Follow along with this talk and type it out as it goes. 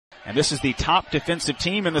And this is the top defensive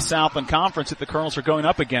team in the Southland Conference that the Colonels are going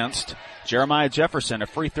up against. Jeremiah Jefferson, a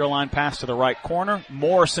free throw line pass to the right corner.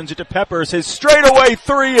 Moore sends it to Peppers. His straightaway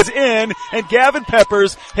three is in, and Gavin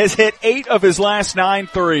Peppers has hit 8 of his last 9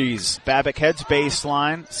 threes. Babic heads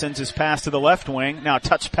baseline, sends his pass to the left wing. Now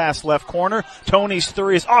touch pass left corner. Tony's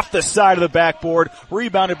three is off the side of the backboard,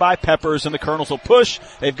 rebounded by Peppers, and the Colonels will push.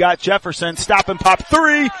 They've got Jefferson, stop and pop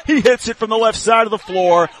three. He hits it from the left side of the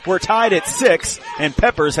floor. We're tied at 6, and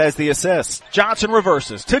Peppers has the assist. Johnson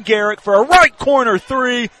reverses to Garrick for a right corner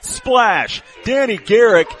three. Splash. Danny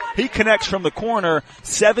Garrick, he connects from the corner.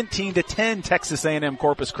 17-10 Texas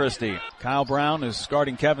A&M-Corpus Christi. Kyle Brown is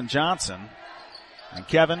guarding Kevin Johnson. And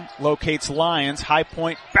Kevin locates Lyons. High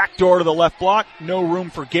point, backdoor to the left block. No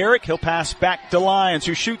room for Garrick. He'll pass back to Lyons,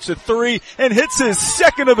 who shoots a three and hits his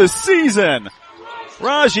second of his season.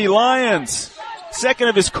 Raji Lyons, second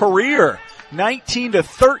of his career.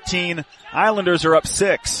 19-13. Islanders are up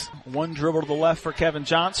 6. One dribble to the left for Kevin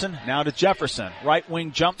Johnson. Now to Jefferson. Right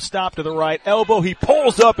wing jump stop to the right elbow. He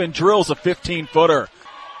pulls up and drills a 15-footer.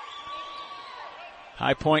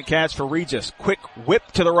 High point catch for Regis. Quick whip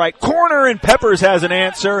to the right corner, and Peppers has an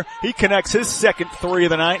answer. He connects his second three of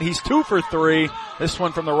the night. He's 2 for 3. This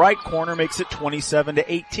one from the right corner makes it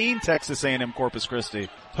 27-18 Texas A&M-Corpus Christi.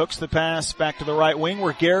 Hooks the pass back to the right wing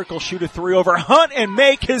where Garrick will shoot a three over Hunt and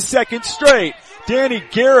make his second straight. Danny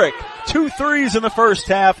Garrick, 2 threes in the first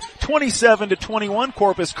half, 27-21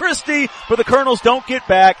 Corpus Christi, but the Colonels don't get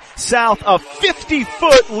back. South a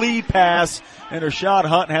 50-foot lead pass, and Rashad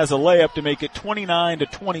Hunt has a layup to make it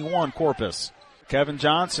 29-21 Corpus. Kevin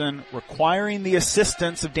Johnson requiring the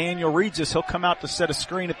assistance of Daniel Regis. He'll come out to set a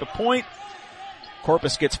screen at the point.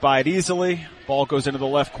 Corpus gets by it easily. Ball goes into the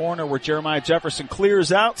left corner where Jeremiah Jefferson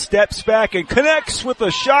clears out, steps back, and connects with the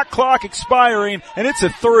shot clock expiring, and it's a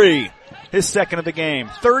three. His second of the game.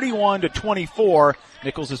 31-24.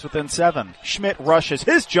 Nicholls is within 7. Schmidt rushes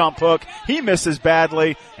his jump hook. He misses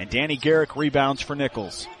badly, and Danny Garrick rebounds for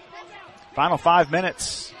Nicholls. Final 5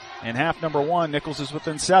 minutes in half number 1. Nicholls is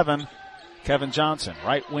within 7. Kevin Johnson,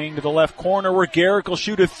 right wing to the left corner where Garrick will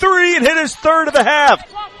shoot a three and hit his third of the half.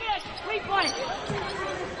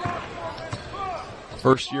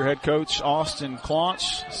 First-year head coach Austin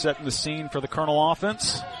Claunch setting the scene for the Colonel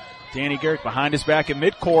offense. Danny Garrick behind his back at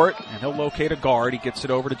midcourt, and he'll locate a guard. He gets it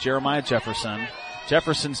over to Jeremiah Jefferson.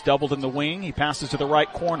 Jefferson's doubled in the wing. He passes to the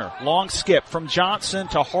right corner. Long skip from Johnson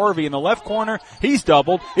to Harvey in the left corner. He's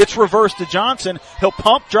doubled. It's reversed to Johnson. He'll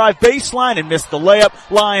pump, drive baseline, and miss the layup.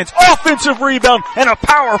 Lyons, offensive rebound, and a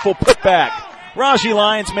powerful putback. Raji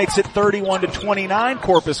Lyons makes it 31-29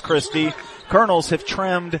 Corpus Christi. Colonels have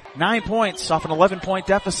trimmed 9 points off an 11-point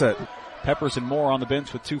deficit. Peppers and Moore on the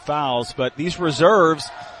bench with 2 fouls, but these reserves,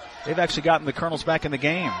 they've actually gotten the Colonels back in the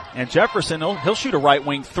game. And Jefferson, he'll shoot a right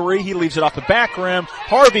wing three. He leaves it off the back rim.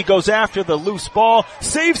 Harvey goes after the loose ball,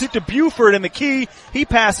 saves it to Buford in the key. He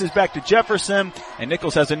passes back to Jefferson, and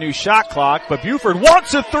Nicholls has a new shot clock, but Buford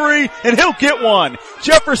wants a three, and he'll get one.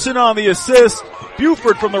 Jefferson on the assist.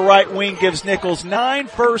 Buford from the right wing gives Nicholls 9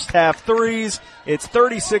 first-half threes. It's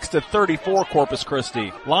 36-34 Corpus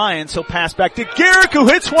Christi. Lyons, he'll pass back to Garrick, who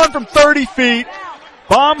hits one from 30 feet.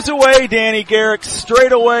 Bombs away Danny Garrick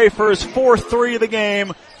straight away for his 4th three of the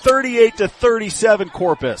game. 38-37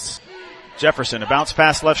 Corpus. Jefferson, a bounce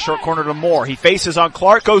pass left short corner to Moore. He faces on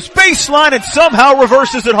Clark, goes baseline, and somehow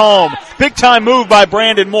reverses it home. Big-time move by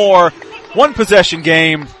Brandon Moore. 1 possession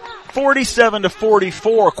game.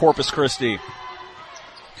 47-44 Corpus Christi.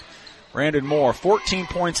 Brandon Moore, 14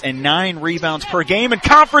 points and 9 rebounds per game in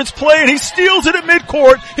conference play, and he steals it at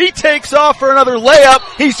midcourt. He takes off for another layup.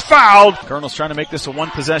 He's fouled. Colonel's trying to make this a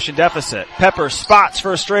 1-possession deficit. Pepper spots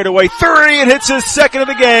for a straightaway three and hits his second of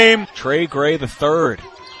the game. Trey Gray III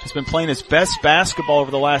has been playing his best basketball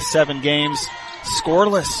over the last 7 games.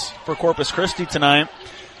 Scoreless for Corpus Christi tonight.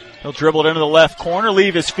 He'll dribble it into the left corner,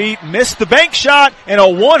 leave his feet, miss the bank shot, and a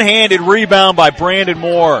one-handed rebound by Brandon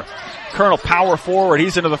Moore. Colonel power forward.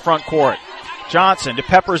 He's into the front court. Johnson to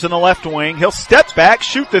Peppers in the left wing. He'll step back,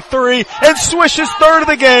 shoot the three, and swish his third of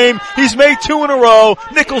the game. He's made 2 in a row.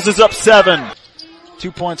 Nicholls is up 7.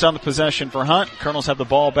 2 points on the possession for Hunt. Colonels have the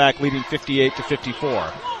ball back, leading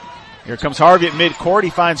 58-54. Here comes Harvey at midcourt. He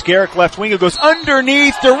finds Garrick left wing, who goes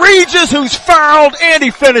underneath to Regis, who's fouled, and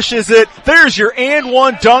he finishes it. There's your and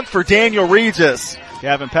one dunk for Daniel Regis.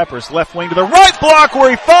 Gavin Peppers, left wing to the right block where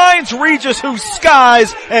he finds Regis, who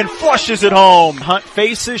skies and flushes it home. Hunt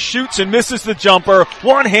faces, shoots, and misses the jumper.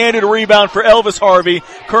 One-handed rebound for Elvis Harvey.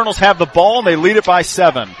 Colonels have the ball, and they lead it by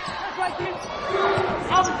 7.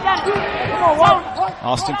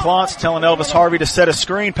 Austin Klontz telling Elvis Harvey to set a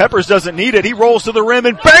screen. Peppers doesn't need it. He rolls to the rim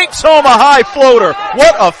and banks home a high floater.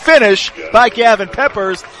 What a finish by Gavin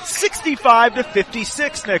Peppers.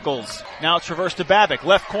 65-56, Nicholls. Now traverse to Babic,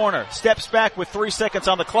 left corner. Steps back with 3 seconds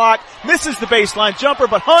on the clock. Misses the baseline jumper,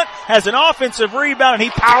 but Hunt has an offensive rebound and he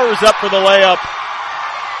powers up for the layup.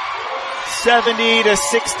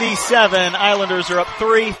 70-67. Islanders are up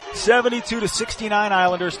 3. 72-69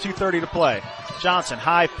 Islanders, 2:30 to play. Johnson,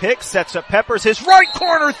 high pick, sets up Peppers. His right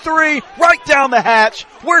corner three, right down the hatch.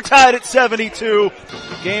 We're tied at 72.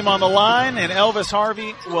 Game on the line, and Elvis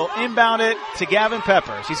Harvey will inbound it to Gavin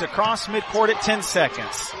Peppers. He's across midcourt at 10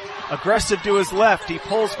 seconds. Aggressive to his left. He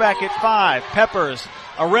pulls back at 5. Peppers,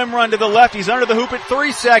 a rim run to the left. He's under the hoop at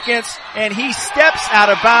 3 seconds, and he steps out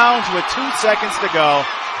of bounds with 2 seconds to go.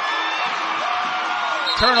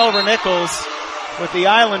 Turnover Nicholls with the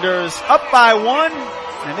Islanders up by 1,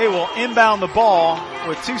 and they will inbound the ball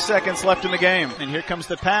with 2 seconds left in the game. And here comes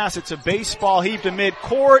the pass. It's a baseball heave to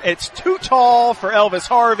midcourt. It's too tall for Elvis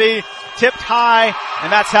Harvey. Tipped high,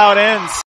 and that's how it ends.